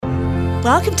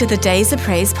Welcome to the Days of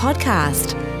Praise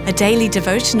podcast, a daily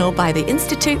devotional by the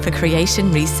Institute for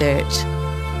Creation Research.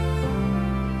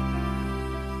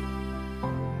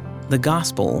 The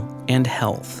Gospel and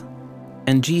Health.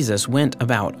 And Jesus went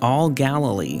about all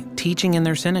Galilee, teaching in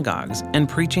their synagogues, and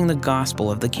preaching the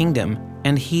gospel of the kingdom,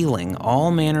 and healing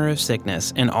all manner of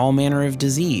sickness and all manner of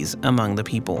disease among the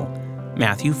people.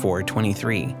 Matthew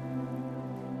 4:23.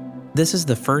 This is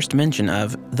the first mention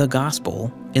of the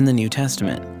gospel in the New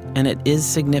Testament, and it is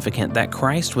significant that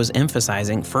Christ was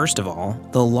emphasizing, first of all,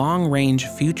 the long-range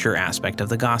future aspect of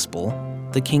the gospel,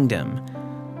 the kingdom.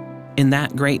 In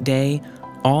that great day,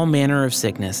 all manner of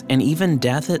sickness and even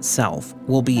death itself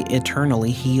will be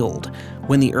eternally healed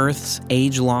when the earth's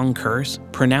age-long curse,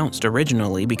 pronounced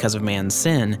originally because of man's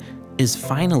sin, is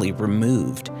finally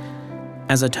removed.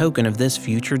 As a token of this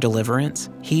future deliverance,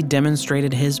 he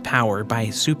demonstrated his power by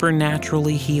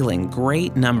supernaturally healing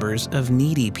great numbers of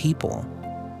needy people.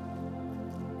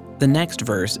 The next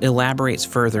verse elaborates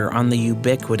further on the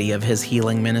ubiquity of his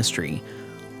healing ministry.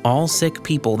 All sick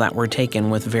people that were taken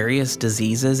with various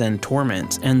diseases and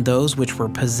torments, and those which were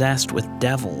possessed with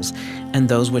devils, and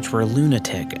those which were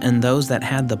lunatic, and those that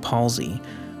had the palsy.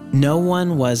 No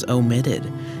one was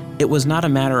omitted. It was not a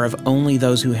matter of only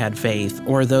those who had faith,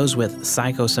 or those with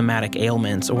psychosomatic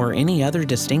ailments, or any other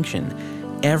distinction.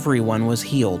 Everyone was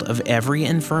healed of every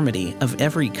infirmity of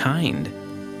every kind.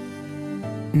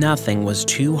 Nothing was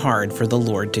too hard for the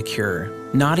Lord to cure,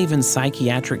 not even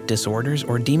psychiatric disorders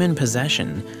or demon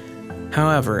possession.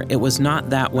 However, it was not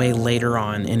that way later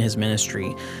on in his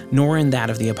ministry, nor in that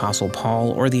of the Apostle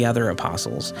Paul or the other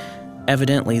apostles.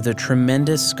 Evidently, the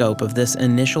tremendous scope of this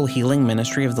initial healing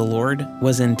ministry of the Lord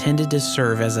was intended to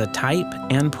serve as a type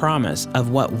and promise of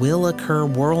what will occur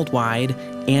worldwide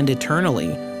and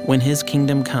eternally when his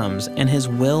kingdom comes and his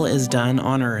will is done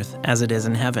on earth as it is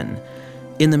in heaven.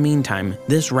 In the meantime,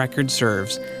 this record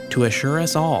serves to assure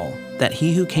us all that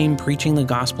he who came preaching the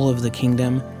gospel of the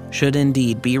kingdom should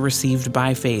indeed be received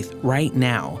by faith right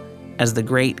now as the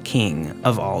great King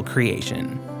of all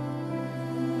creation.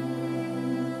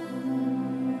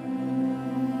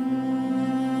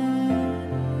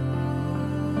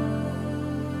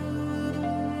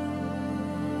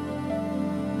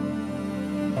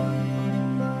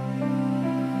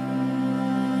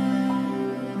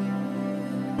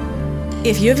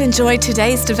 If you've enjoyed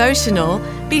today's devotional,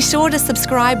 be sure to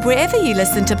subscribe wherever you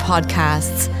listen to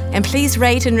podcasts, and please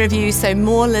rate and review so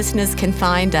more listeners can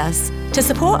find us. To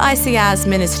support ICR's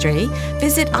ministry,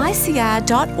 visit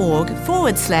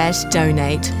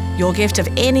icr.org/donate. Your gift of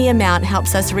any amount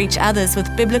helps us reach others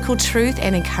with biblical truth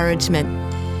and encouragement.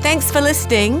 Thanks for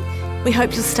listening. We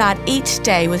hope you'll start each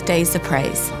day with Days of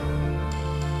Praise.